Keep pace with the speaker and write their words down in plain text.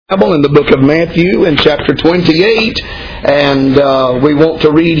In the book of Matthew in chapter 28, and we want to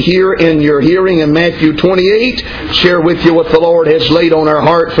read here in your hearing in Matthew 28, share with you what the Lord has laid on our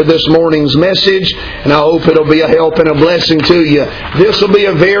heart for this morning's message, and I hope it'll be a help and a blessing to you. This will be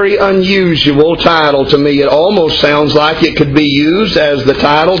a very unusual title to me. It almost sounds like it could be used as the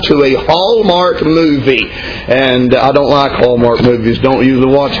title to a Hallmark movie, and I don't like Hallmark movies. Don't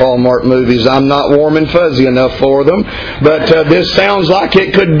usually watch Hallmark movies. I'm not warm and fuzzy enough for them, but this sounds like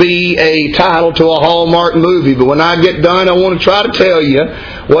it could be a title to a Hallmark movie. But when I get done, I want to try to tell you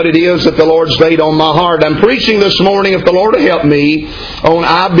what it is that the Lord's laid on my heart. I'm preaching this morning, if the Lord will help me, on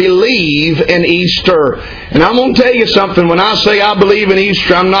I believe in Easter. And I'm going to tell you something. When I say I believe in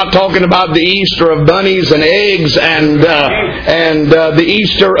Easter, I'm not talking about the Easter of bunnies and eggs and the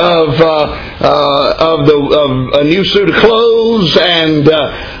Easter of a new suit of clothes and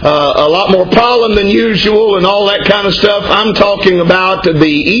a lot more pollen than usual and all that kind of stuff. I'm talking about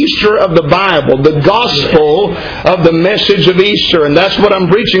the Easter of the Bible, the gospel of the message of Easter. And that's what I'm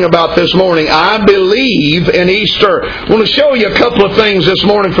preaching about this morning. I believe in Easter. I want to show you a couple of things this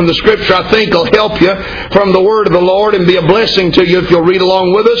morning from the Scripture I think will help you from the Word of the Lord and be a blessing to you if you'll read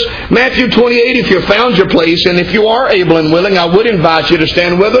along with us. Matthew 28, if you've found your place, and if you are able and willing, I would invite you to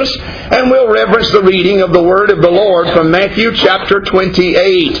stand with us, and we'll reverence the reading of the Word of the Lord from Matthew chapter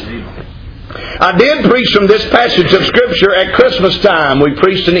 28. I did preach from this passage of Scripture at Christmas time. We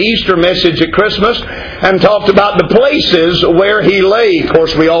preached an Easter message at Christmas and talked about the places where He lay. Of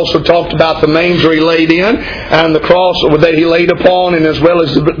course, we also talked about the manger He laid in and the cross that He laid upon, and as well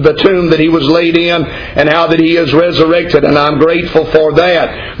as the tomb that He was laid in, and how that He is resurrected, and I'm grateful for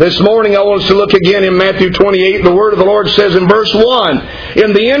that. This morning I want us to look again in Matthew 28. The Word of the Lord says in verse 1,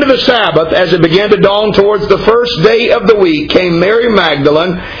 "In the end of the Sabbath, as it began to dawn towards the first day of the week, came Mary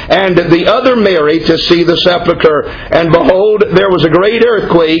Magdalene and the other Mary to see the sepulchre. And behold, there was a great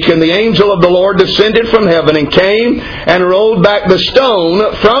earthquake, and the angel of the Lord descended from heaven and came and rolled back the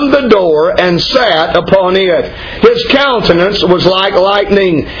stone from the door and sat upon it. His countenance was like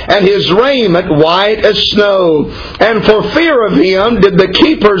lightning, and his raiment white as snow. And for fear of him did the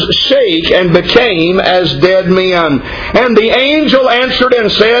keepers shake and became as dead men. And the angel answered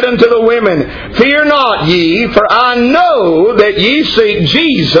and said unto the women, Fear not ye, for I know that ye seek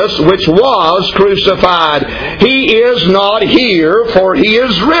Jesus, which was crucified. He is not here, for He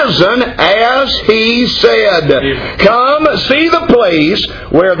is risen, as He said. Come, see the place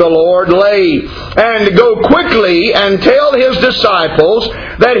where the Lord lay, and go quickly and tell His disciples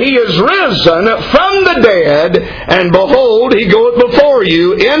that He is risen from the dead, and behold, He goeth before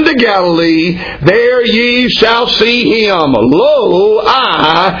you into Galilee. There ye shall see Him. Lo,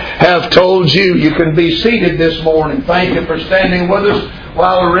 I have told you." You can be seated this morning. Thank you for standing with us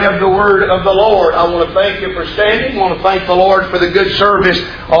while we read the Word of the Lord. I want to thank you for standing. I want to thank the Lord for the good service,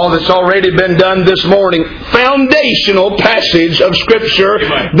 all that's already been done this morning. Foundational passage of Scripture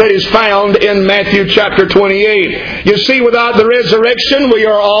that is found in Matthew chapter 28. You see, without the resurrection, we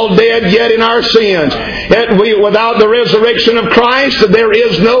are all dead yet in our sins. Yet without the resurrection of Christ, there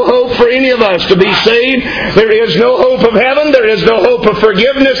is no hope for any of us to be saved. There is no hope of heaven. There is no hope of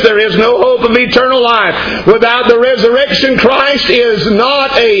forgiveness. There is no hope of eternal life. Without the resurrection, Christ is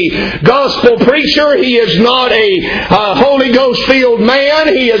not a gospel preacher. He is not a Holy Ghost-filled man.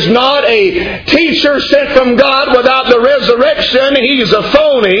 He is not a teacher sent from God. Without the resurrection, he's a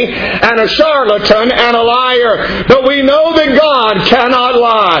phony and a charlatan and a liar. But we know that God cannot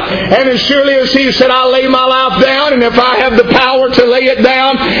lie. And as surely as He said, "I lay my life down, and if I have the power to lay it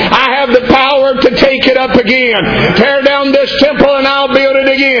down, I have the power to take it up again. Tear down this temple, and I'll build it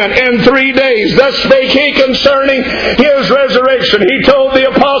again in 3 days. Thus spake He concerning His resurrection." He told the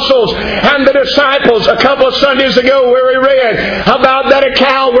apostles and the disciples a couple of Sundays ago, where we read about that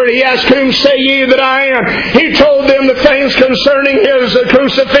account where He asked, "Whom say ye that I am?" He told them the things concerning His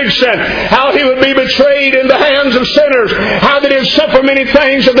crucifixion, how He would be betrayed in the hands of sinners, how that He would suffer many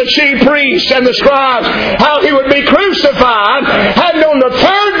things of the chief priests and the scribes, how He would be crucified, and on the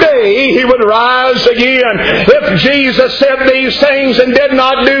third day He would rise again. If Jesus said these things and did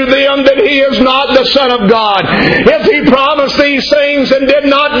not do them, then He is not the Son of God. If He promised these things and did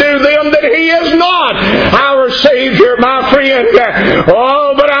not do them, then He is not our Savior, my friend.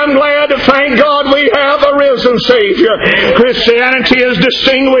 Oh, but I'm glad to thank God we have a risen Savior. Christianity is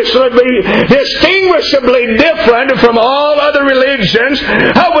distinguishably different from all other religions,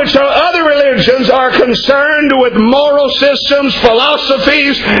 which other religions are concerned with moral systems,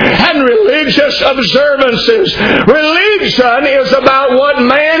 philosophies, and religious observances. Religion is about what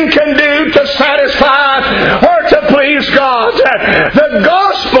man can do to satisfy or to please God. The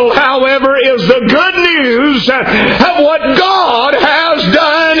gospel, however, is the good news of what God has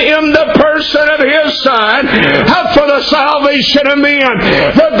done His Son for the salvation of men.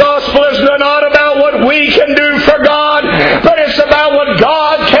 The gospel is not about what we can do for God, but it's about what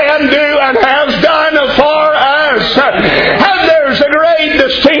God can do and has done for us. And there's a great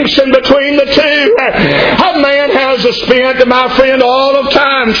distinction between the two. A man has spent, my friend, all of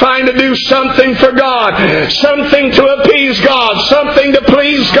time trying to do something for God, something to appease God, something to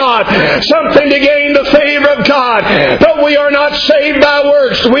please God, something to gain the favor of God. But we are not saved by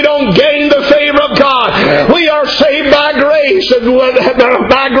works. We don't gain the favor of God. We are saved by grace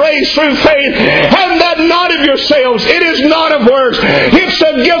through faith, and that not of yourselves. It is not of works. It's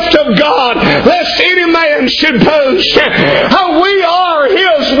a gift of God, lest any man should boast. We are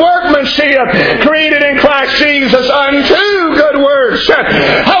His workmanship, created in Christ Jesus unto good works.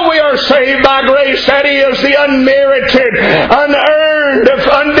 We are saved by grace, that is the unmerited, unearned,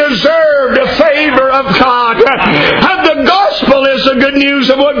 undeserved favor of God. The gospel is the good news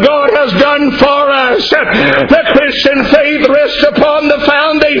of what God has done for us. The Christian faith rests upon the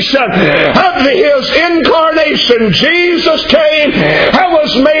foundation of His incarnation. Jesus came and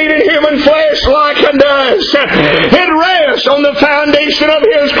was made in human flesh like unto us. It rests on the foundation of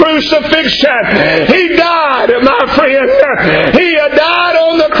His crucifixion. He died, my friend. He died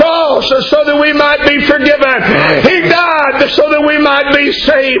on the cross so that we might be forgiven. He died so that we might be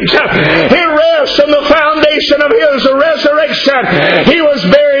saved. It rests on the foundation of His resurrection. He was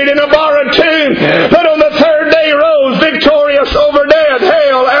buried in a borrowed tomb, but on the third day rose victorious over death,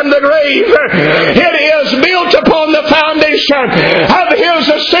 hell, and the grave. It is built upon the foundation of His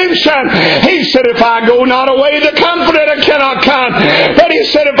ascension. He said, if I go not away, the Comforter cannot come. But He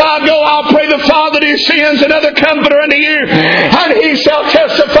said, if I go, I'll pray the Father that He sends another Comforter unto you, and He shall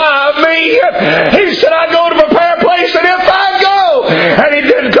testify of me. He said, I go to prepare a place, and if I go, and He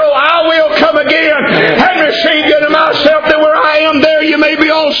did go, I will come again and receive you to myself, that where I am, there you may be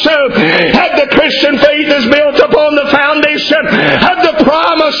also. And the Christian faith is built upon the foundation of the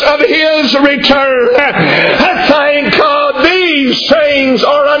promise of His return. And thank God these things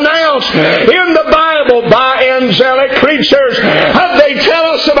are announced in the Bible by angelic creatures. They tell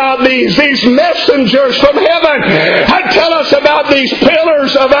us about these messengers from heaven. Tell us about these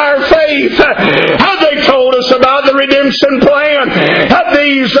pillars of our faith. They told us about the redemption plan.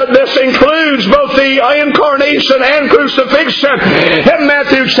 This includes both the incarnation and crucifixion. In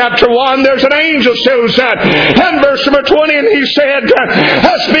Matthew chapter 1, there's an angel shows up. In verse number 20, and he said,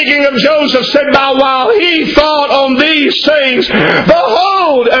 speaking of Joseph, said, by while he thought on these things,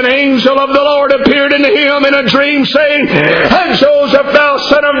 behold, an angel of the Lord appeared unto him in a dream, saying, Joseph, thou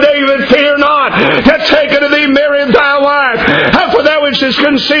son of David, fear not to take unto thee Mary thy wife, for that which is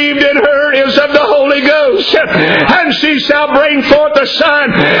conceived in her is of the Holy Ghost. And she shall bring forth a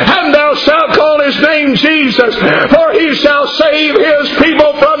son, and thou shalt call his name Jesus, for he shall save his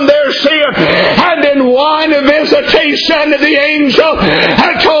people from their sin. And in one visitation, the angel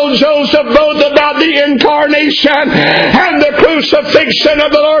had told Joseph both about the incarnation and the crucifixion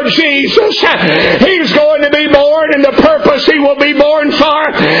of the Lord Jesus. He's going to be born, and the purpose He will be born for,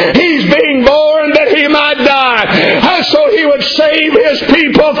 He's being born that He might die, so He would save His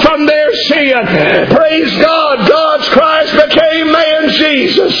people from their sin. Praise God. God's Christ became man,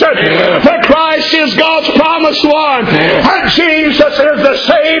 Jesus. The Christ is God's promised one. Jesus is the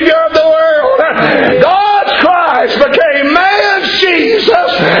Savior of the world. God's Christ became man,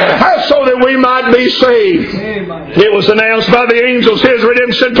 Jesus, so that we might be saved. It was announced by the angels, His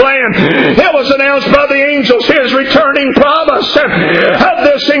redemption plan. It was announced by the angels, His returning promise.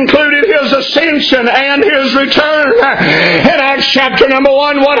 This included His ascension and His return. In Acts chapter number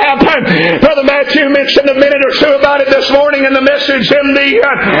 1, what happened? Brother Matthew mentioned a minute or two about it this morning in the message in the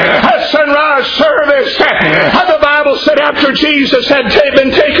sunrise service. The Bible said after Jesus had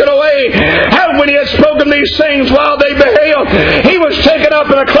been taken away, and when He had spoken these things while they beheld, He was taken up,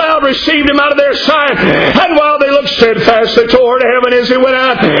 and a cloud received Him out of their sight. And while they looked steadfastly toward heaven as He went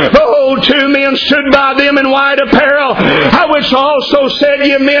out, behold, two men stood by them in white apparel, which also said,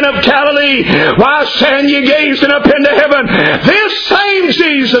 Ye men of Galilee, why stand ye gazing up into heaven? This same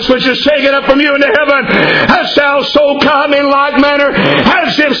Jesus which is taken up from you into heaven shall so come in like manner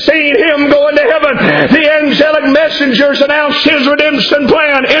as if seen Him go into heaven. The angelic messengers announced His redemption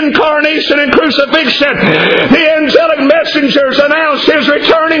plan, incarnation and crucifixion. The angelic messengers announced His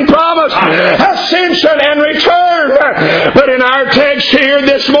returning promise, ascension and return. But in our text here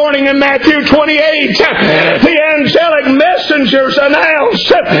this morning in Matthew 28, the angelic messengers announced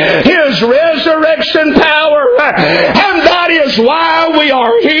His resurrection power. And that is why we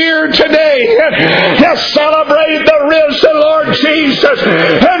are here today, to celebrate the risen Lord Jesus.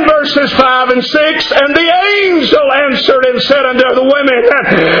 In verses 5 and 6, and the angel answered and said unto the women,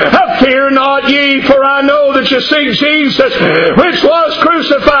 Fear not ye, me, for I know that you seek Jesus, which was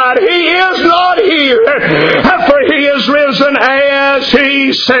crucified. He is not here, for he is risen, as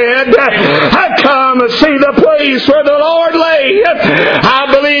he said. I come to see the place where the Lord lay. I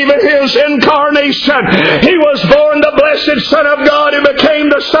believe in his incarnation. He was born the blessed Son of God who became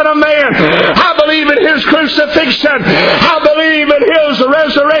the Son of Man. I believe in his crucifixion. I believe in his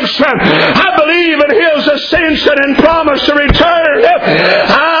resurrection. I believe in his ascension and promise to return.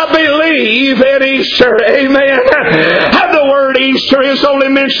 I believe in Easter. Amen. And the word Easter is only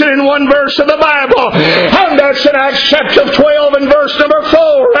mentioned in one verse of the Bible, and that's in Acts chapter 12 and verse number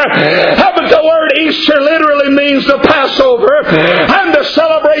 4. But the word Easter literally means the Passover and the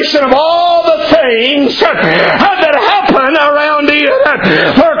celebration of all the things that happen around it.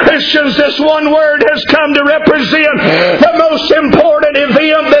 For Christians, this one word has come to represent the most important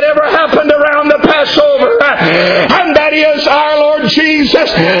event that ever happened around the Passover, and that is our Lord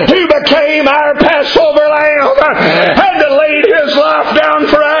Jesus, who became our Passover lamb and laid his life down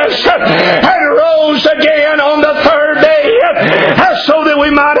for us and rose again on the third day so that we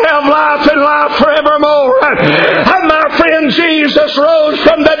might have life and life forevermore. And my friend, Jesus rose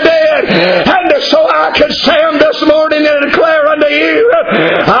from the dead, and so I could stand this morning and declare unto you,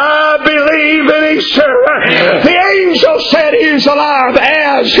 I believe in Easter. The angel said he's alive,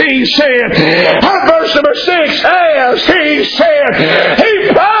 as he said. Verse number 6, as he said. He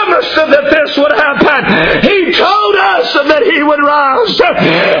promised that this would happen. He told us that he would rise.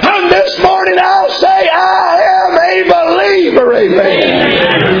 And this morning I'll say, I am a believer.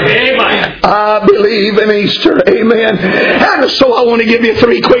 Amen. I believe in Easter. Amen. And so I want to give you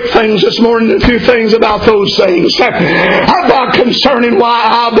 3 quick things this morning, a few things about those things. About concerning why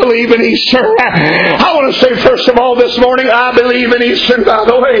I believe in Easter. I want to say first of all this morning, I believe in Easter. By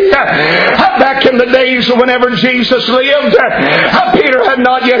the way, back in the days whenever Jesus lived, Peter had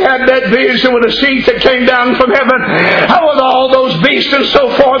not yet had that vision with a sheet that came down from heaven with all those beasts and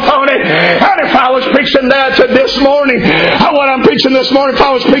so forth on it. And if I was preaching that this morning, what I'm preaching this morning, if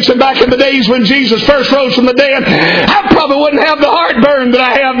I was preaching back in the days when Jesus first rose from the dead, I probably wouldn't have the heartburn that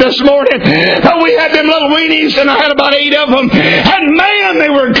I have this morning. But we had them little weenies, and I had about 8 of them, and man, they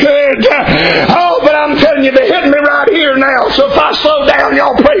were good. Oh, but I'm telling you, they hit me right here now. So if I slow down,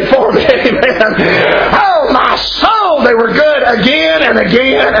 y'all pray for me. Amen. Oh, my soul, they were good again and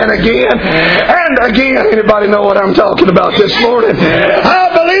again and again and again. Anybody know what I'm talking about this morning? I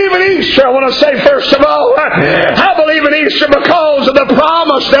believe in Easter. I want to say first of all, I believe in Easter because of the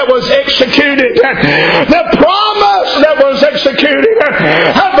promise that was executed. The promise that was executed.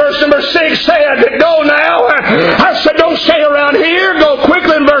 Verse number 6 said, go now. I said, don't stay around here. Go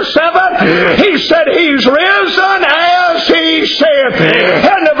quickly in verse 7. He said, he's risen, as he said.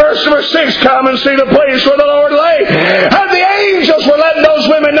 And the verse number 6, come and see the place where the Lord lay. And the angels were letting those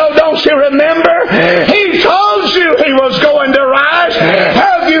women know, don't you remember? He told you he was going to rise.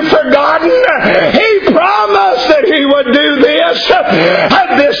 Have you forgotten? He promised that he would do this.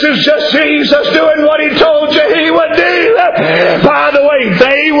 And this is just Jesus doing what he told you he would do. By the way,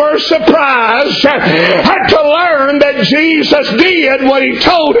 they were surprised to learn that Jesus did what he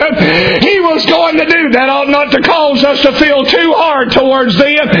told them he was going to do. That ought not to cause us to feel too hard towards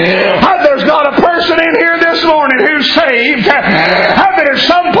them. There's not a person in here this morning who's saved that at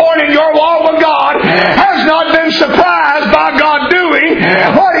some point in your walk with God has not been surprised by God doing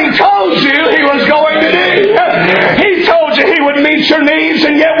what he told you he was going to do. He told you he would meet your needs,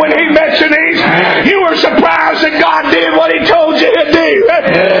 and yet when he met your needs, you were surprised that God did what he told you he'd do.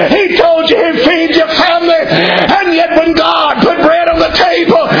 He told you he'd feed your family, and yet when God put bread on the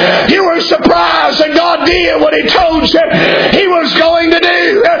table, you were surprised that God did what he told you he was going to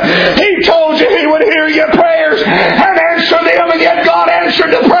do. He told you he would hear your prayers and answer them, and yet God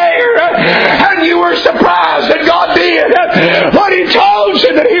answered the prayer, and you were surprised that God did what he told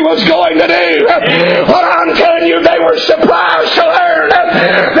you that he was going to do. What I'm telling you, they were surprised to learn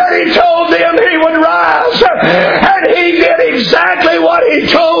that he told them he would rise, and he did exactly what he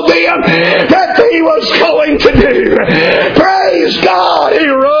told them that he was going to do. Praise God, he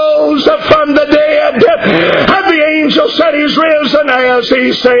rose from the dead, and the angel said he's risen, as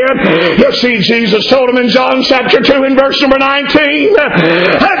he said. You see, Jesus told him in John chapter 2 in verse number 19,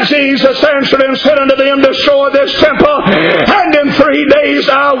 and Jesus answered and said unto them, destroy this temple, and in 3 days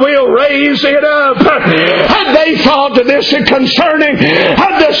I will raise it up. And they thought that this is concerning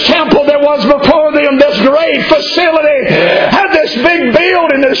this temple that was before them, this great facility, and this big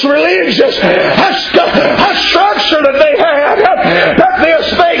building, this religious structure that they had, that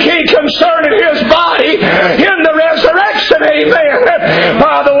this spake he concerning his body in the resurrection. Amen.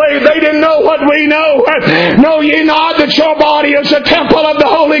 By the way, they didn't know what we know. Know ye not that your body is a temple of the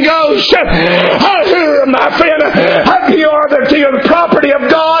Holy Ghost? My friend, you are the property of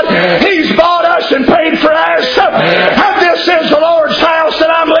God. He's bought us and paid for us. This is the Lord's house that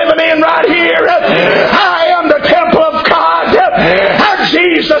I'm living in right here. I am the temple of God.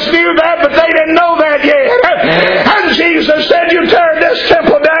 Jesus knew that, but they didn't know that yet. And Jesus said, you tear this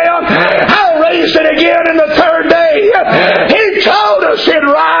temple down, I'll raise it again in the third day. He told us he'd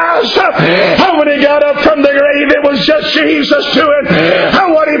rise. And when he got up from the grave, it was just Jesus doing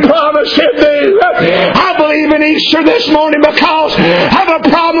what he promised he'd do. I believe in Easter this morning because of a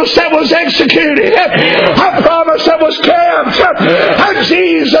promise that was executed, a promise that was kept, and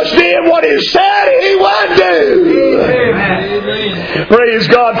Jesus did what he said he would do. Amen. Praise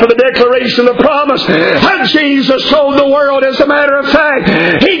God for the declaration of the promise. And Jesus told the world, as a matter of fact,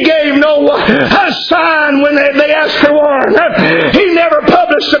 he gave no a sign when they asked for one. He never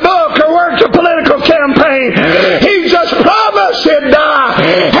published a book or worked a political campaign. He just promised he'd die,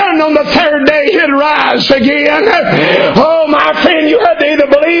 and on the third day he'd rise again. Oh, my friend, you had to either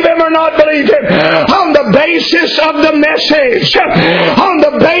believe him or not believe him on the basis of the message, on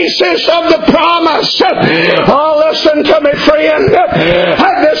the basis of the promise. Oh, listen to me, friend.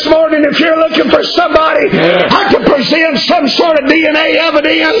 This morning, if you're looking for somebody to present some sort of DNA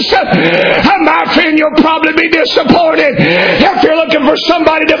evidence, my friend, you'll probably be disappointed. If you're looking for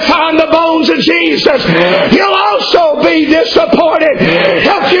somebody to find the bones of Jesus, you'll also be disappointed.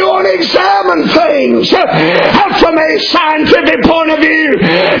 If you want to examine things from a scientific point of view,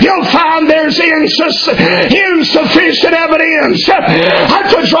 you'll find there's insufficient evidence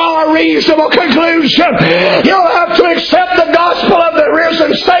to draw a reasonable conclusion. You'll have to accept the gospel of the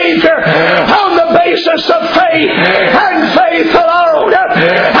risen Savior on the basis of faith and faith alone.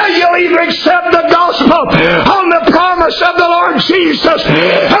 And you'll either accept the gospel on the promise of the Lord Jesus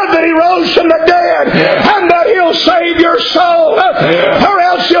that He rose from the dead and that He'll save your soul, or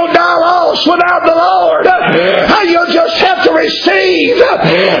else you'll die lost without the Lord. And you'll just have to receive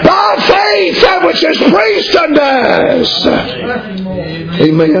by faith that which is preached unto us.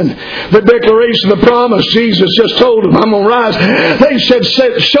 Amen. The declaration of the promise, Jesus just told them, I'm going to rise. They said,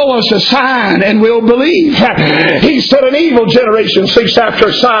 show us a sign and we'll believe. He said, an evil generation seeks after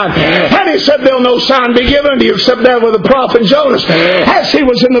a sign. And He said, there'll no sign be given unto you except that with the prophet Jonas. As he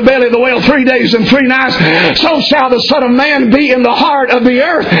was in the belly of the whale 3 days and 3 nights, so shall the Son of Man be in the heart of the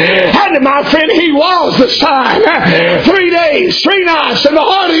earth. And my friend, He was the sign. 3 days, 3 nights in the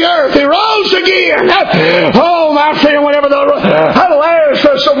heart of the earth. He rose again. Oh, my friend, whenever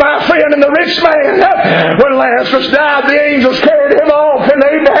Lazarus, my friend, and the rich man, when Lazarus died, the angels carried him off in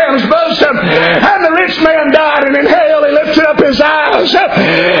Abraham's bosom, and the rich man died, and in hell he lifted up his eyes,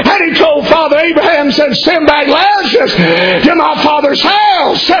 and he told Father Abraham, said, send back Lazarus to my father's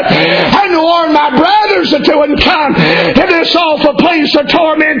house, and warn my brothers that they wouldn't come to this awful place of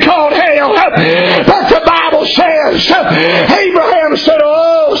torment called hell. But the Bible says, Abraham said,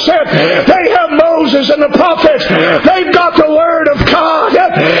 they have Moses and the prophets, they've got the word of God.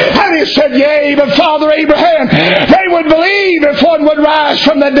 And he said, yea, but Father Abraham, they would believe if one would rise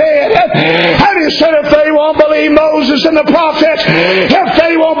from the dead. And he said, if they won't believe Moses and the prophets, if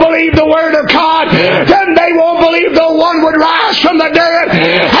they won't believe the word of God, then they won't believe the one would rise from the dead.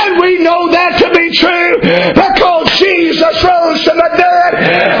 And we know that to be true because Jesus rose from the dead.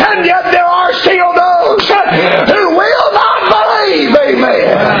 And yet there are still those who will not believe.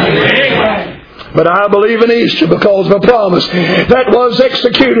 Amen. But I believe in Easter because of a promise that was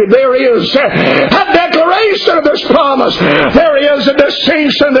executed. There is a declaration of this promise. There is a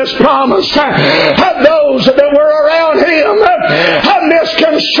distinction of this promise. And those that were around Him have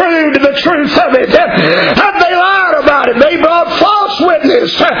misconstrued the truth of it. And they lied about it. They brought false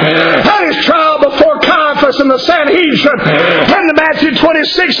witness at His trial before Caiaphas and the Sanhedrin in Matthew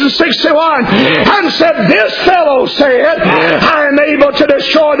 26 and 61 and said, this fellow said, I am able to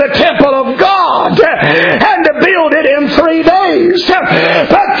destroy the temple of God and to build it in 3 days.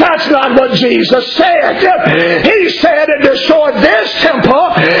 But that's not what Jesus said. He said to destroy this temple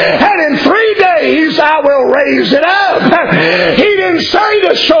and in 3 days I will raise it up. He didn't say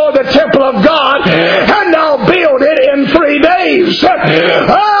destroy the temple of God and I'll build it in 3 days.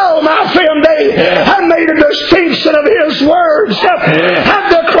 Oh, my friend, they have made a distinction of His words. At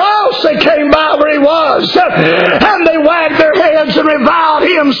the cross they came by where He was and they wagged their heads and reviled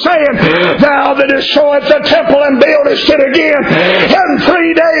Him, saying, thou that destroyest the temple and buildest it again in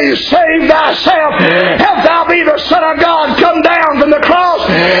 3 days, save thyself. If thou be the Son of God, come down from the cross.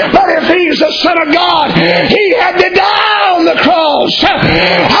 But if He's the Son of God, He had to die on the cross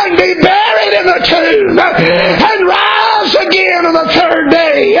and be buried in the tomb and rise again on the third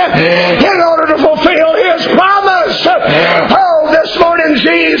day in order to fulfill His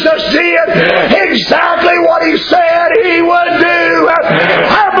Jesus did exactly what He said He would do.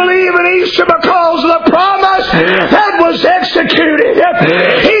 I believe in Easter because of the promise that was executed.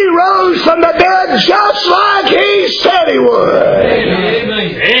 He rose from the dead just like He said He would.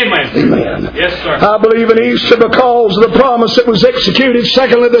 Amen. Yes, sir. I believe in Easter because of the promise that was executed.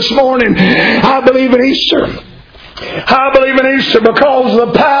 Secondly, this morning, I believe in Easter. I believe in Easter because of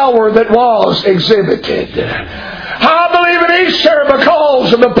the power that was exhibited. I believe in Easter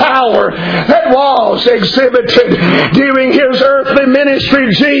because of the power that was exhibited during His earthly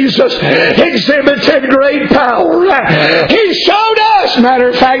ministry. Jesus exhibited great power. He showed us. Matter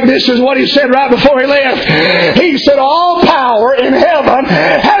of fact, this is what He said right before He left. He said, all power in heaven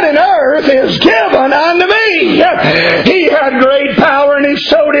and in earth is given unto me. He had great power and He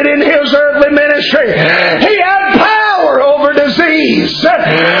showed it in His earthly ministry. He had power over disease.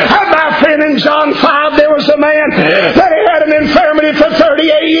 My friend, in John 5, there was a man that had an infirmity for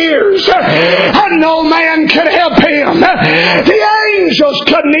 38 years. And no man could help him. The angels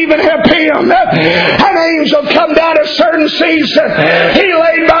couldn't even help him. An angel come down a certain season. He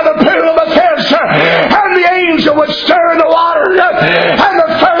laid by the pool of Bethesda. And the angel would stir the water. And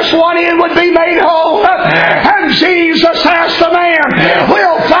the first one in would be made whole. And Jesus asked the man,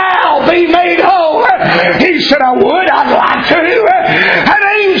 will thou be made whole? He said, I would. I'd like to. An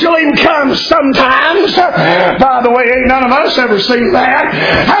angel even comes sometimes. By the way, ain't none of us ever seen that.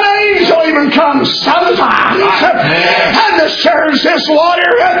 An angel even comes sometimes and disturbs this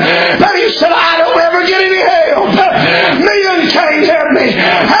water. But He said, I don't ever get any help. Men can't help me.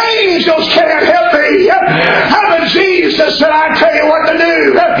 Angels can't help me. But Jesus said, I tell you what to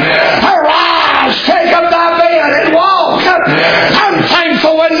do. Arise, take up thy bed and walk. I'm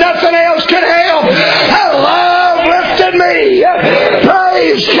thankful when nothing else can help. Love lifted me.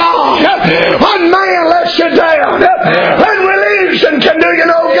 Praise God. One man lets you down. When religion can do you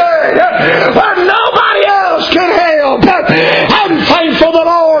no good. But nobody else can help. I'm thankful the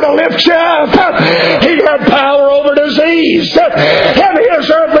Lord will lift you up. He had power over disease. And His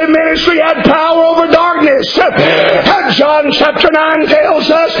earthly ministry had power over darkness. And John chapter 9 tells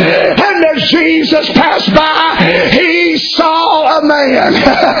us, and as Jesus passed by, He saw a man.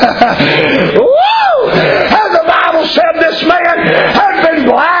 Woo! And the Bible said this man had been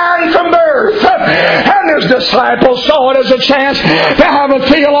blind from birth. And His disciples saw it as a chance to have a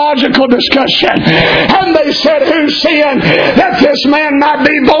theological discussion. And they said, who sinned that this man might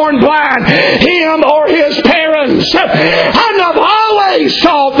be born blind? Him or his parents? And I've always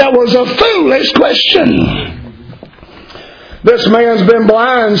thought that was a foolish question. This man's been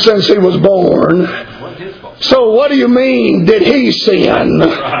blind since he was born. So what do you mean, did he sin?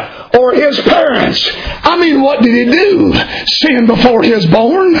 Or his parents? I mean, what did he do? Sin before he was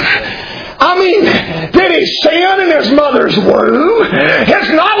born? I mean, did he sin in his mother's womb? It's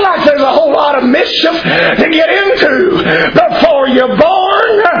not like there's a whole lot of mischief to get into before you're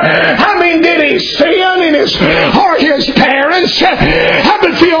born. I mean, did he sin in his parents?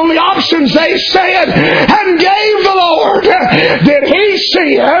 But the only options they said and gave the Lord. Did he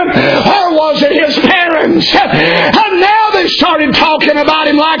sin or was it his parents? And now they started talking about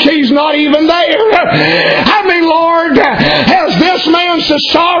him like he's not even there. I mean, Lord, is this man so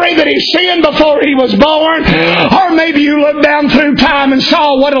sorry that he sinned before he was born? Or maybe you looked down through time and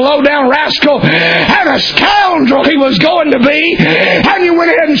saw what a low-down rascal and a scoundrel he was going to be, and you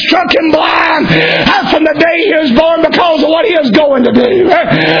went ahead and struck him blind from the day he was born because of what he was going to do.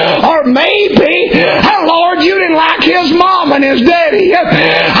 Or maybe, Lord, you didn't like his mom and his daddy.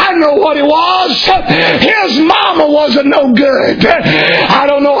 I know what it was. His mama wasn't no good. I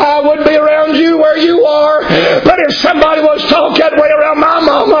don't know how it would be around you where you are, but if somebody was talking that way around my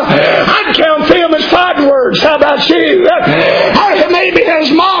mama, I'd count them as fighting words. How about you? Or maybe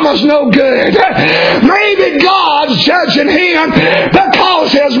his mama's no good. Maybe God's judging him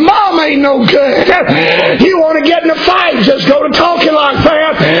because his mama ain't no good. You want to get in a fight, just go to talking like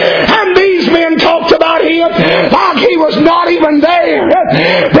that. And these men talked about him like he was not even there.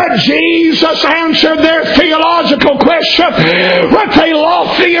 But Jesus answered their theological question with a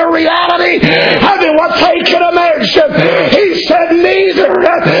loftier reality than what they could imagine. He said, neither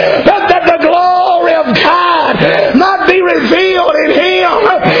that the glory of God might be revealed in him.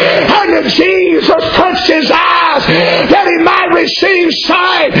 And Jesus touched his eyes that he might receive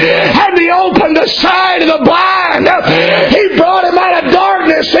sight. And he opened the sight of the blind. He brought him out of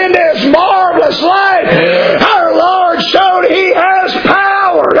darkness into his marvelous light. Our Lord showed he has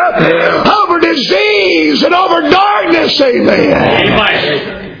power over disease and over darkness. Amen.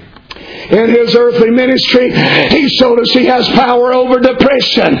 in His earthly ministry, He showed us He has power over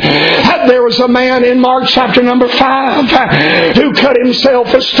depression. There was a man in Mark chapter number 5 who cut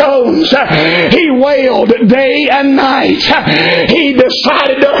himself with stones. He wailed day and night. He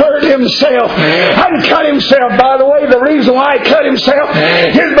decided to hurt himself and cut himself. By the way, the reason why he cut himself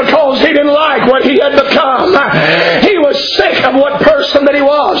is because he didn't like what he had become. He was sick of what person that he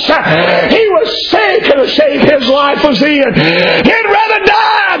was. He was sick of the shape his life was in. He'd rather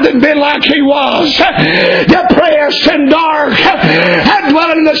die than been like he was, depressed and dark, and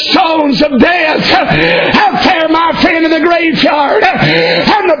dwelling in the stones of death, have tear my friend in the graveyard.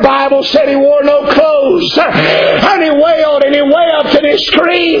 And the Bible said he wore no clothes, and he wailed and he wept and he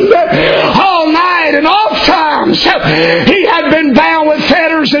screamed all night, and oft times he had been bound with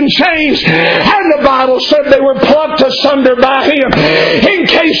fetters and chains, and the Bible said they were plucked asunder by him. In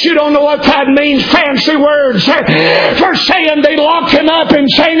case you don't know what that means, fancy words for saying they locked him up and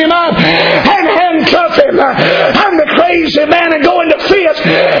chained him up and handcuffed him. And the crazy man and go into fits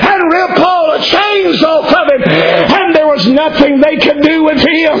and rip all the chains off of him, and there was nothing they could do with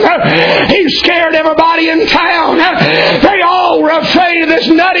him. He scared everybody in town. They all were afraid of this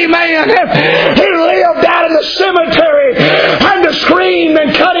nutty man who lived out in the cemetery and to scream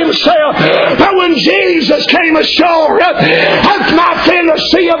and cut himself. But when Jesus came ashore at my friend the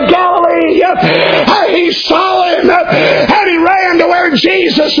Sea of Galilee, he saw him and he ran to where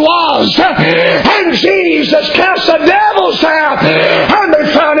Jesus was, and Jesus cast the devils out, and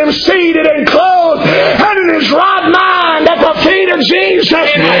they found him seated and clothed and in his right mind at the feet of Jesus.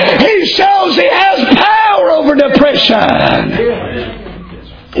 He shows he has power over depression.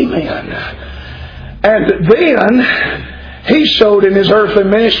 Amen. And then he showed in his earthly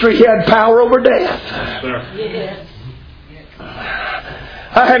ministry he had power over death.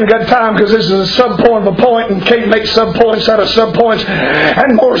 I hadn't got time because this is a sub-point of a point and can't make sub-points out of sub-points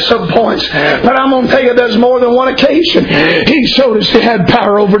and more sub-points. But I'm going to tell you there's more than one occasion he showed us he had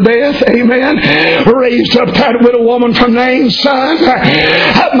power over death. Amen. Raised up that widow woman from Nain's son.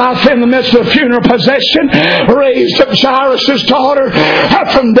 Up my friend in the midst of the funeral procession. Raised up Jairus' daughter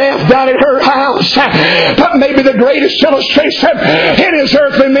from death down at her house. But maybe the greatest illustration in his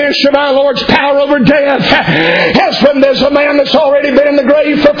earthly ministry of our Lord's power over death is when there's a man that's already been in the grave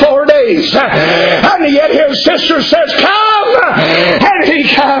for 4 days, and yet his sister says, "Come!" and he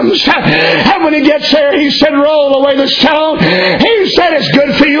comes, and when he gets there, he said, "Roll away the stone." He said, "It's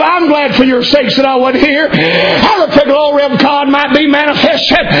good for you. I'm glad for your sakes that I wasn't here, how that the glory of God might be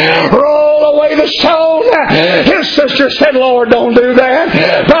manifested. Roll away the stone." His sister said, "Lord, don't do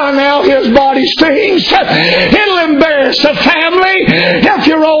that. By now his body stinks. It'll embarrass the family if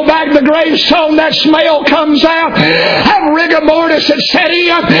you roll back the gravestone. That smell comes out, and rigor mortis had set in,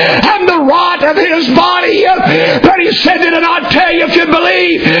 and the rot of his body." But he said, "Did I not tell you, if you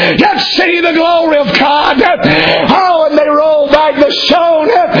believe, you'd see the glory of God?" Oh, and they rolled back the stone,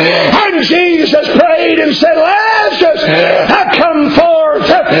 and Jesus prayed and said, "Lazarus, come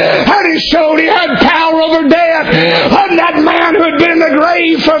forth." And he showed he had power over death. And that man who had been in the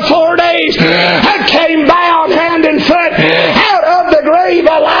grave for 4 days had came bound hand and foot out of the grave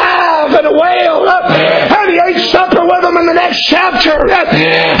alive and well, and he ate supper with them in the next chapter.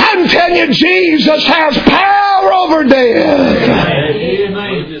 I'm telling you, Jesus has power over death.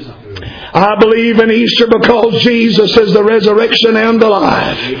 I believe in Easter because Jesus is the resurrection and the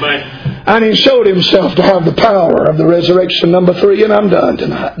life. And He showed Himself to have the power of the resurrection. Number 3, and I'm done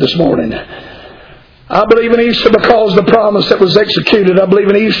this morning. I believe in Easter because of the promise that was executed. I believe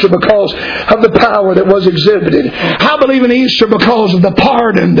in Easter because of the power that was exhibited. I believe in Easter because of the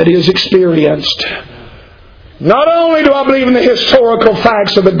pardon that He has experienced. Not only do I believe in the historical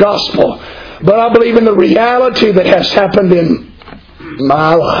facts of the gospel, but I believe in the reality that has happened in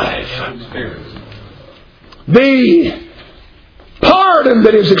my life. The pardon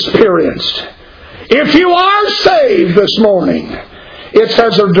that is experienced. If you are saved this morning, it's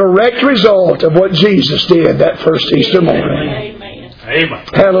as a direct result of what Jesus did that first Easter morning. Amen.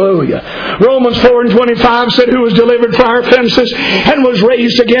 Hallelujah. Romans 4:25 said, "Who was delivered for our offenses and was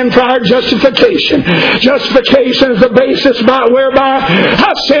raised again for our justification." Justification is the basis whereby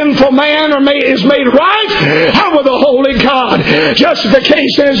a sinful man is made right with a holy God.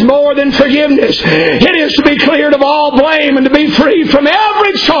 Justification is more than forgiveness. It is to be cleared of all blame and to be free from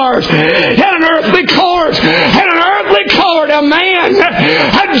every charge. In an earthly court, a man,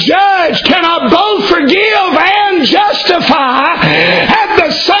 a judge cannot both forgive and justify at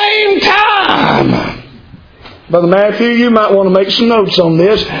the same time. Brother Matthew, you might want to make some notes on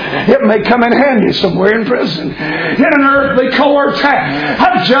this. It may come in handy somewhere in prison. In an earthly court,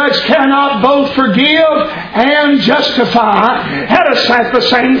 a judge cannot both forgive and justify at the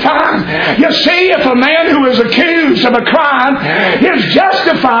same time. You see, if a man who is accused of a crime is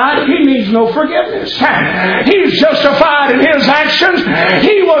justified, he needs no forgiveness. He's justified in his actions.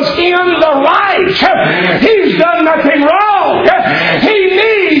 He was in the right. He's done nothing wrong. He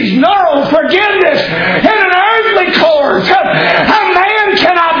needs no forgiveness. In an earthly court, a man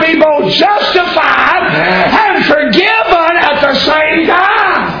cannot be both justified and forgiven at the same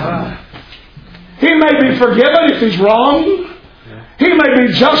time. He may be forgiven if he's wrong. He may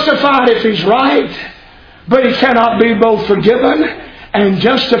be justified if he's right. But he cannot be both forgiven and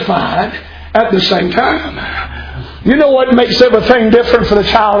justified at the same time. You know what makes everything different for the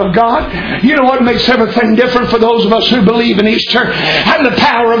child of God? You know what makes everything different for those of us who believe in Easter and the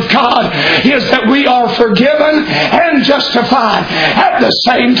power of God is that we are forgiven and justified at the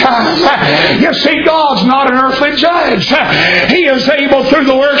same time. You see, God's not an earthly judge. He is able through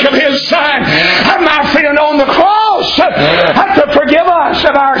the work of His Son, and my friend on the cross, to forgive us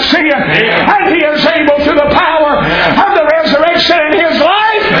of our sin. And He is able through the power of the resurrection in His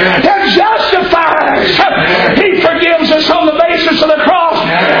life to justify us. He forgives us on the basis of the cross.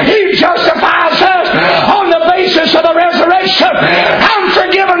 He justifies us on the basis of the resurrection. I'm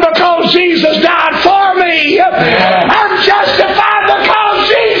forgiven because Jesus died for me. I'm justified because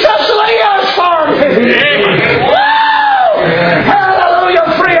Jesus lives for me. Woo! Hallelujah,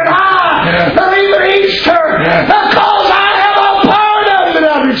 friend. I believe in Easter because I have a part of it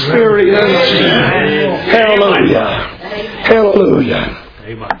I've experienced. Hallelujah. Hallelujah.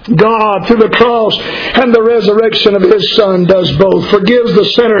 God, through the cross and the resurrection of His Son, does both. Forgives the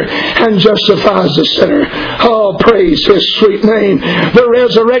sinner and justifies the sinner. Oh, praise His sweet name. The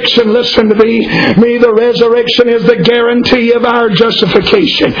resurrection, listen to me, the resurrection is the guarantee of our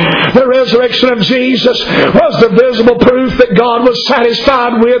justification. The resurrection of Jesus was the visible proof that God was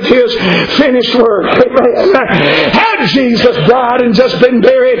satisfied with His finished work. Had Jesus died and just been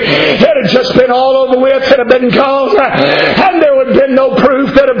buried, it had just been all over with, it had been gone, and there would have been no proof.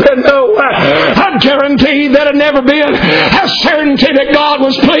 There had been no a guarantee. There had never been a certainty that God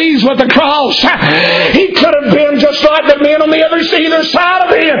was pleased with the cross. He could have been just like the men on the other side of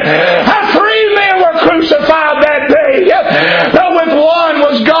Him. 3 men were crucified that day, but with one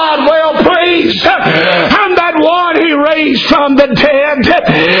was God well pleased, and that one He raised from the dead.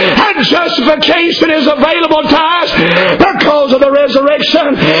 And justification is available to us because of the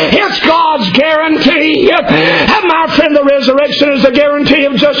resurrection. It's God's guarantee. And my friend, the resurrection is the guarantee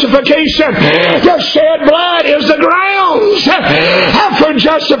of justification. The shed blood is the grounds for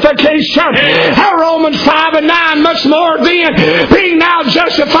justification. Romans 5 and 9, much more then, being now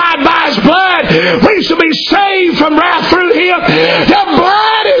justified by His blood, we shall be saved from wrath through Him. The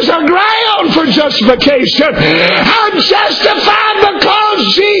blood is the ground for justification. I'm justified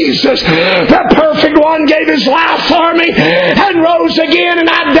because Jesus, the perfect one, gave His life for me and rose again, and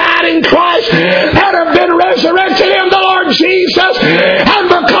I died in Christ and have been resurrected in the Lord Jesus. And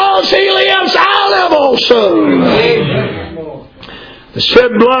because He lives, I live also. The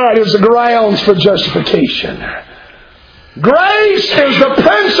shed blood is the grounds for justification. Grace is the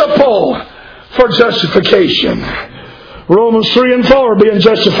principle for justification. Romans 3 and 4, being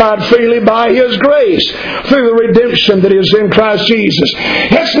justified freely by His grace through the redemption that is in Christ Jesus.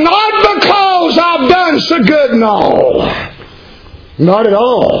 It's not because I've done so good and all. Not at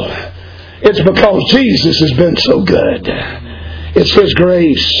all. It's because Jesus has been so good. It's His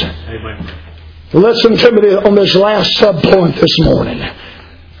grace. Amen. Listen to me on this last sub-point this morning.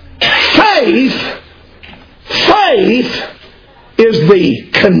 Faith is the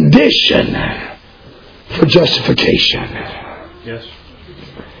condition for justification. Yes.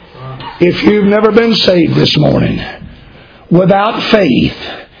 If you've never been saved this morning, without faith,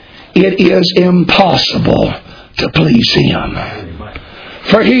 it is impossible to please Him.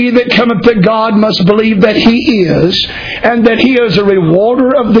 For he that cometh to God must believe that He is, and that He is a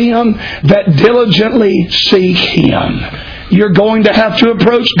rewarder of them that diligently seek Him. You're going to have to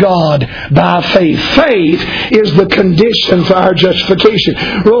approach God by faith. Faith is the condition for our justification.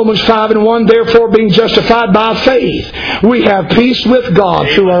 Romans 5 and 1, therefore being justified by faith, we have peace with God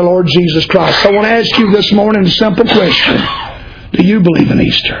through our Lord Jesus Christ. I want to ask you this morning a simple question. Do you believe in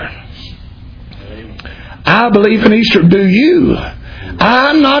Easter? I believe in Easter. Do you?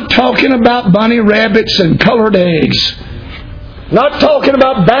 I'm not talking about bunny rabbits and colored eggs. Not talking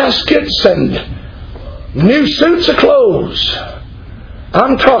about baskets and new suits of clothes.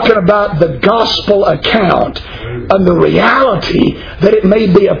 I'm talking about the gospel account and the reality that it may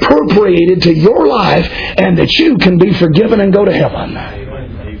be appropriated to your life and that you can be forgiven and go to heaven.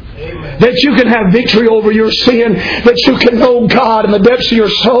 That you can have victory over your sin, that you can know God in the depths of your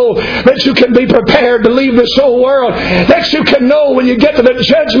soul, that you can be prepared to leave this old world, that you can know when you get to the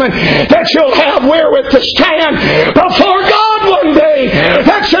judgment that you'll have wherewith to stand before God one day,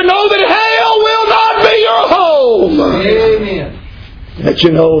 that you know that hell will not be your home. Amen. That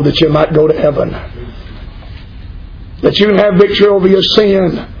you know that you might go to heaven, that you can have victory over your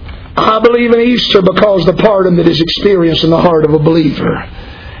sin. I believe in Easter because the pardon that is experienced in the heart of a believer.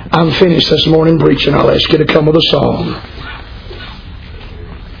 I'm finished this morning preaching. I'll ask you to come with a song.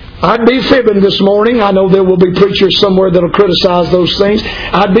 I'd be fibbing this morning. I know there will be preachers somewhere that will criticize those things.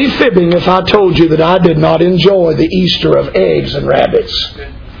 I'd be fibbing if I told you that I did not enjoy the Easter of eggs and rabbits.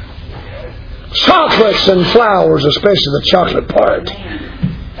 Chocolates and flowers, especially the chocolate part.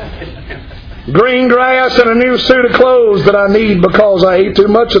 Green grass and a new suit of clothes that I need because I ate too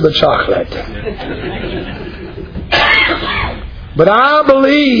much of the chocolate. But I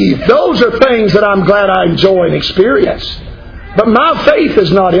believe those are things that I'm glad I enjoy and experience. But my faith is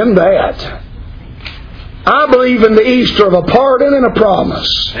not in that. I believe in the Easter of a pardon and a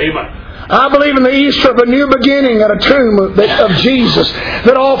promise. Amen. I believe in the Easter of a new beginning at a tomb of Jesus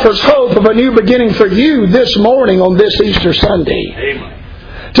that offers hope of a new beginning for you this morning on this Easter Sunday.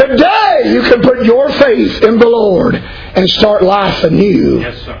 Amen. Today you can put your faith in the Lord and start life anew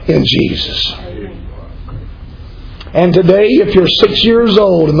in Jesus. And today, if you're 6 years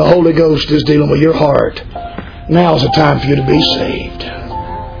old and the Holy Ghost is dealing with your heart, now's the time for you to be saved.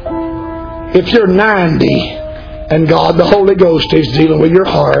 If you're 90 and God, the Holy Ghost, is dealing with your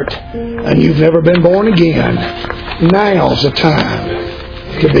heart and you've never been born again, now's the time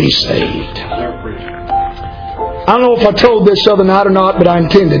to be saved. I don't know if I told this the other night or not, but I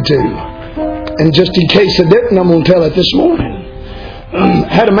intended to. And just in case I didn't, I'm going to tell it this morning.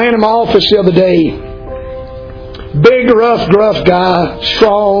 Had a man in my office the other day. Big, rough, gruff guy,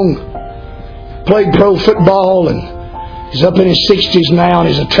 strong, played pro football, and he's up in his 60s now, and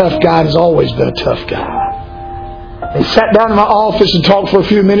he's a tough guy, and he's always been a tough guy. He sat down in my office and talked for a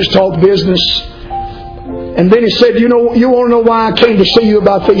few minutes, talked business, and then he said, you want to know why I came to see you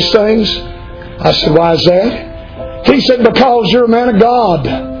about these things? I said, why is that? He said, because you're a man of God.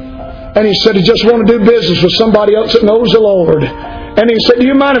 And he said, he just want to do business with somebody else that knows the Lord. And he said, do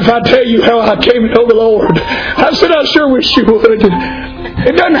you mind if I tell you how I came to know the Lord? I said, I sure wish you would.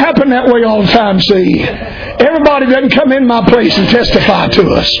 It doesn't happen that way all the time, see. Everybody doesn't come in my place and testify to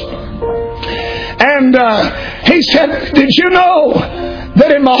us. And he said, did you know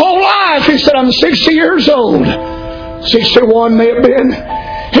that in my whole life, he said, I'm 60 years old. 61 may have been.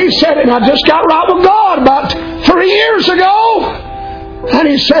 He said, and I just got right with God about 3 years ago. And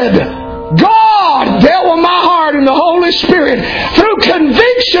he said, God dealt with my heart in the Holy Spirit through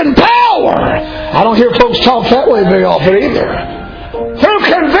conviction power. I don't hear folks talk that way very often either. Through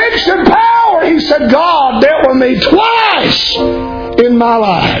conviction power, he said, God dealt with me twice in my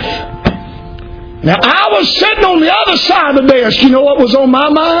life. Now, I was sitting on the other side of the desk. You know what was on my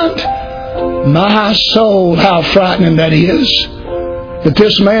mind? My soul, how frightening that is. That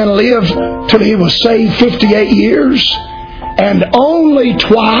this man lived till he was saved 58 years. And only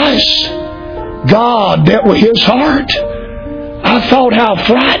twice God dealt with his heart. I thought how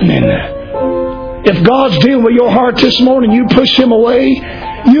frightening. If God's dealing with your heart this morning, you push Him away,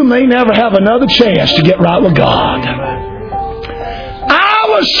 you may never have another chance to get right with God. I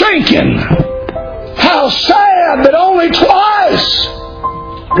was thinking how sad that only twice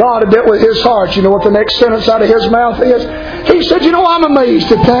God had dealt with his heart. You know what the next sentence out of his mouth is? He said, I'm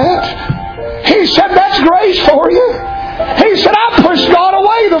amazed at that. He said, that's grace for you. He said, I pushed God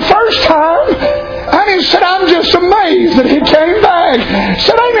away the first time. And he said, I'm just amazed that He came back. He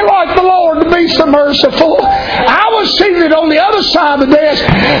said, ain't it like the Lord to be so merciful? I was seated on the other side of the desk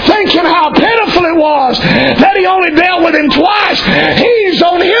thinking how pitiful it was that He only dealt with him twice. He's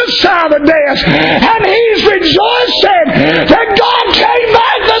on his side of the desk and he's rejoicing that God came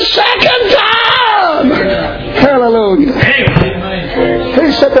back the second time. Hallelujah.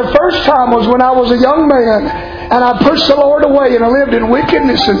 He said, the first time was when I was a young man. And I pushed the Lord away and I lived in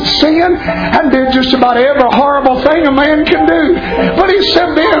wickedness and sin and did just about every horrible thing a man can do. But he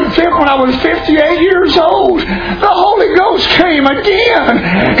said then, when I was 58 years old, the Holy Ghost came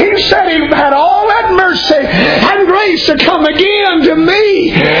again. He said He had all that mercy and grace to come again to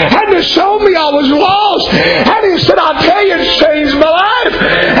me and to show me I was lost. And He said, I'll tell you, it's changed my life.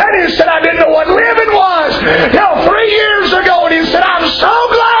 And He said, I didn't know what living was till 3 years ago. And He said, I'm so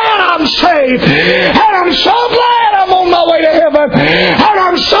glad I'm saved. And I'm so glad I'm on my way to heaven. I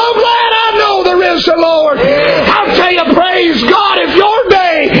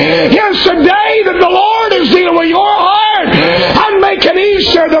today that the Lord is dealing with your heart and making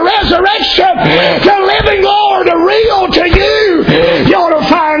Easter, the resurrection, the living Lord, real to you, you ought to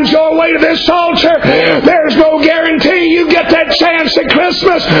find your way to this altar. There's no guarantee you get that chance at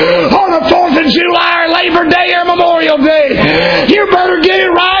Christmas or the 4th of July or Labor Day or Memorial Day. You better get it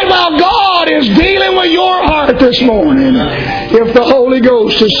right while God is dealing with your heart this morning. If the Holy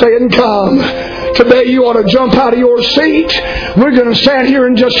Ghost is saying, come, today you ought to jump out of your seat. We're going to stand here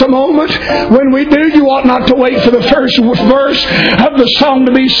in just a moment. When we do, you ought not to wait for the first verse of the song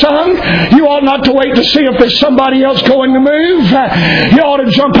to be sung. You ought not to wait to see if there's somebody else going to move. You ought to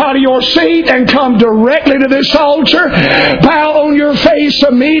jump out of your seat and come directly to this altar. Bow on your face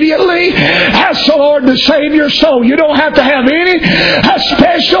immediately. Ask the Lord to save your soul. You don't have to have any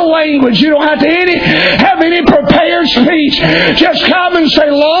special language. You don't have to have any prepared speech. Just come and say,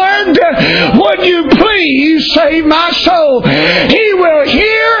 Lord, would you please save my soul? He will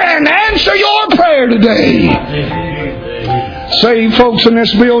hear and answer your prayer today. Save folks in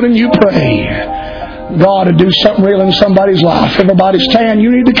this building, you pray. God to do something real in somebody's life. Everybody stand.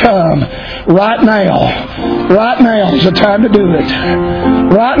 You need to come right now. Right now is the time to do it.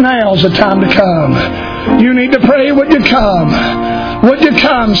 Right now is the time to come. You need to pray. Would you come? Would you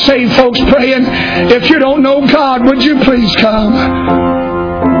come? Save folks praying. If you don't know God, would you please come?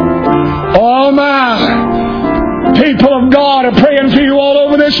 Oh my. People of God are praying for you all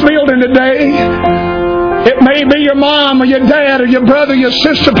over this building today. It may be your mom or your dad or your brother or your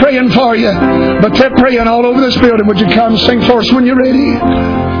sister praying for you, but they're praying all over this building. Would you come sing for us when you're ready?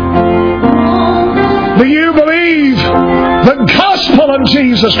 Do you believe the gospel of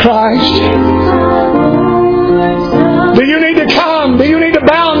Jesus Christ? Do you need to come? Do you need to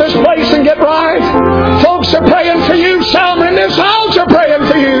bow in this place and get right? Folks are praying for you. Some in this house are praying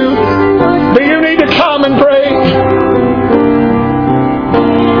for you. Do you need to come and pray?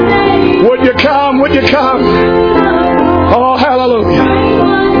 Would you come? Would you come? Oh, hallelujah.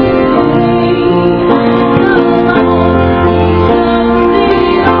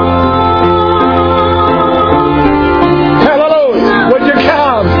 Hallelujah. Would you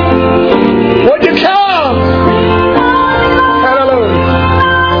come? Would you come? Hallelujah.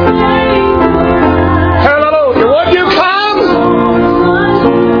 Hallelujah. Would you come?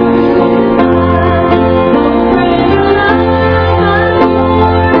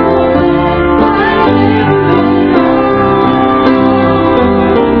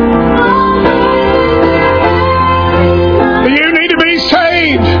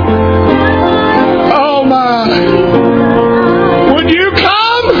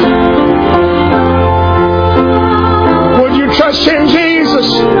 In Jesus.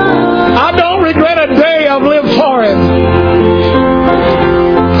 I don't regret a day I've lived for Him.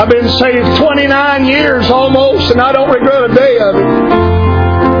 I've been saved 29 years almost, and I don't regret a day of it.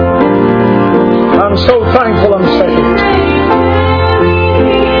 I'm so thankful I'm saved.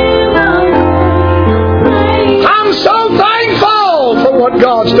 I'm so thankful for what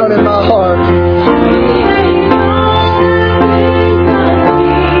God's done in my heart.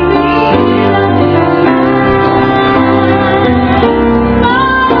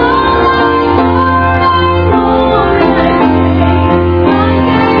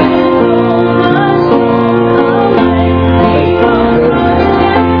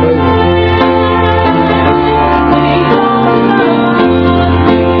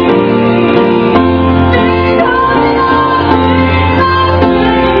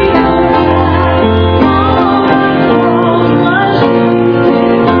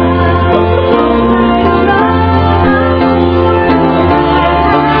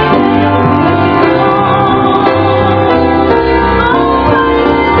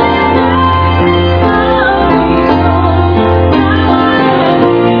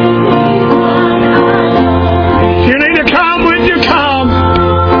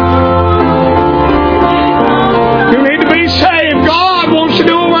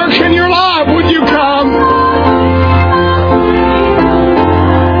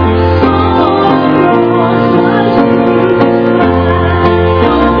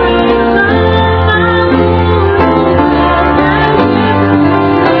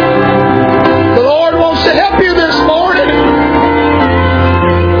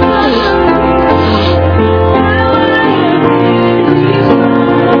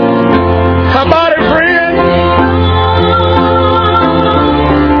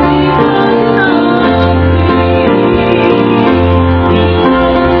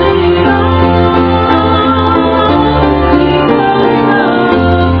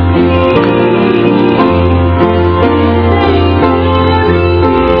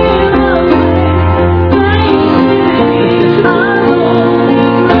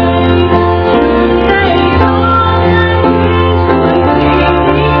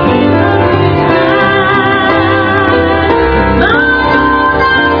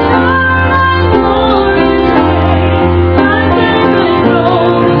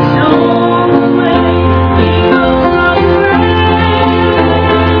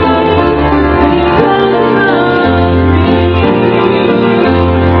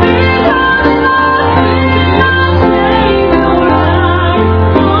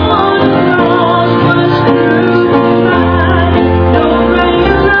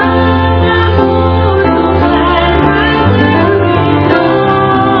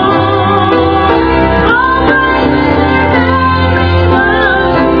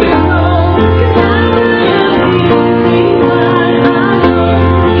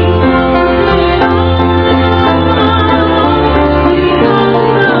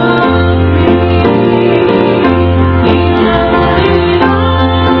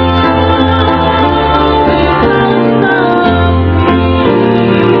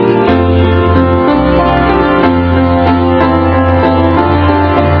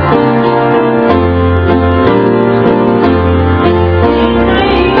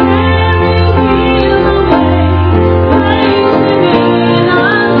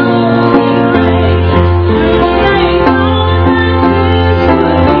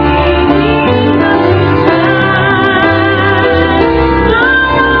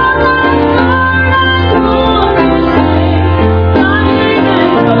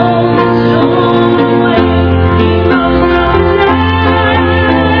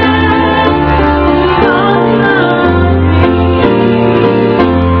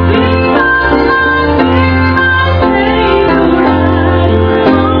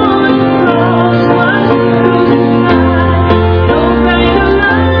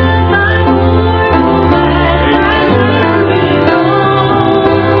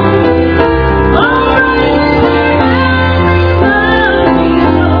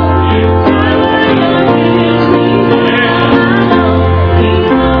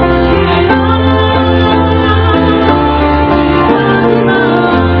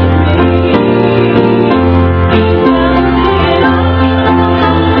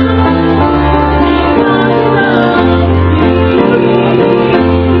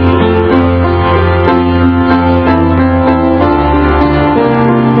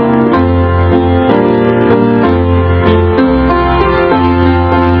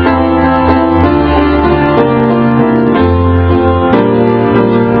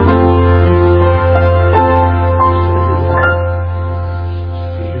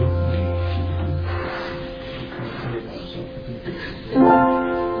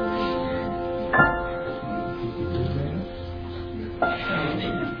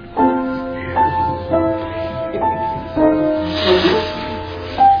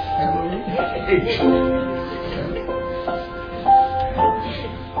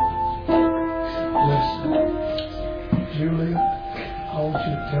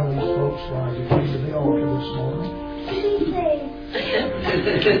 Tell these folks why you came to the altar this morning. Amen. Did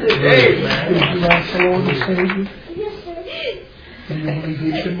you ask the Lord to save you? Yes, sir. And you believe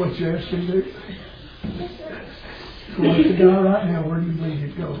He did what you asked Him to do? Yes, sir. If you want to die right now, where do you believe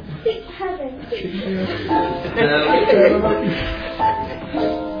you'd go? Heaven.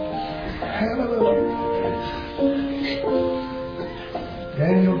 Hallelujah.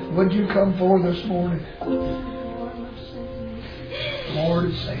 Daniel, what did you come for this morning?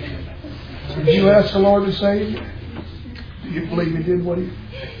 Lord to save you. Did you ask the Lord to save you? Do you believe He did what you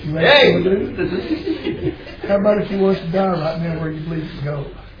asked Him to do? How about if you was to die right now, where you believe you'd go?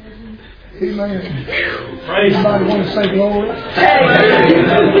 Amen. Anybody want to say glory? Amen.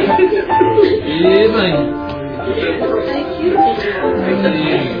 Thank you.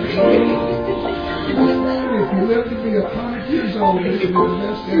 If you live to be 100 years old, you'll be the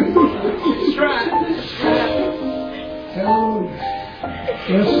best day of your life. That's right. Hallelujah.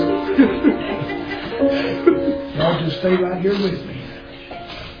 Yes, sir. Y'all just stay right here with me.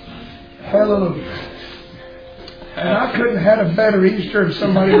 Hallelujah. And I couldn't have had a better Easter if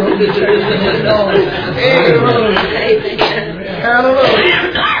somebody wrote me a check for $1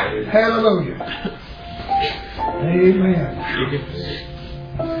 Hallelujah. Hallelujah. Amen.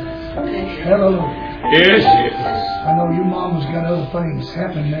 Hallelujah. Yes. I know your mama's got other things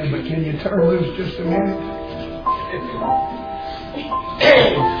happening there, but can you turn loose just a minute?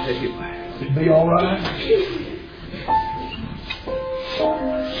 Be all right.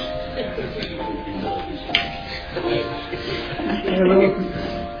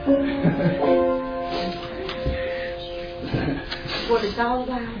 What it's all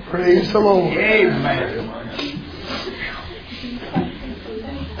about. Praise the Lord. Amen.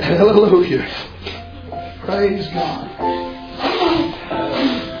 Hallelujah. Praise God.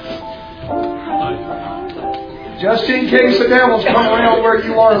 Just in case the devil's come around where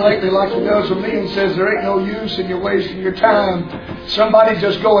you are lately like he does with me and says there ain't no use and you're wasting your time, somebody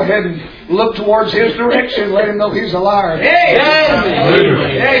just go ahead and look towards his direction and let him know he's a liar. Amen.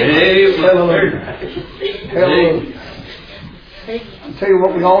 Hallelujah. Hallelujah. I'll tell you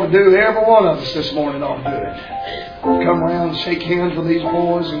what we ought to do. Every one of us this morning ought to do it. Come around and shake hands with these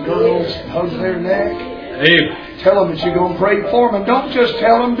boys and girls and hug their neck. Amen. Tell them that you're going to pray for them. And don't just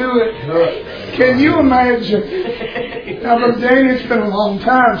tell them, do it. Can you imagine? Now, Brother Dane, it's been a long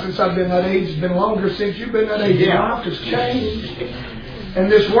time since I've been that age. It's been longer since you've been that age. Life has changed.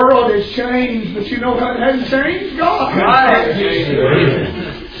 And this world has changed. But you know what hasn't changed? God.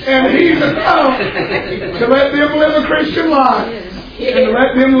 And He's enough to let them live a Christian life. And to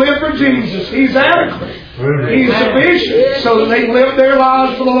let them live for Jesus. He's adequate. He's sufficient so that they live their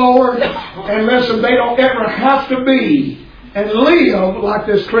lives for the Lord. And listen, they don't ever have to be and live like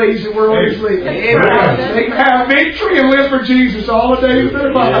this crazy world is living. They can have victory and live for Jesus all the days of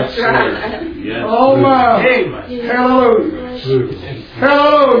their lives. Oh my. Hallelujah.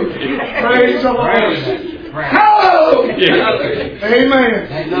 Hallelujah. Praise the Lord. Hallelujah.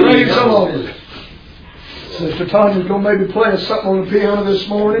 Amen. Praise the Lord. Sister Tanya's going to maybe play us something on the piano this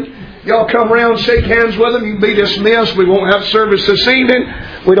morning. Y'all come around, shake hands with them. You can be dismissed. We won't have service this evening.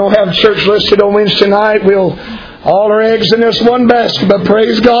 We don't have church listed on Wednesday night. We'll all our eggs in this one basket. But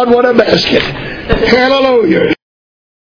praise God, what a basket. Hallelujah.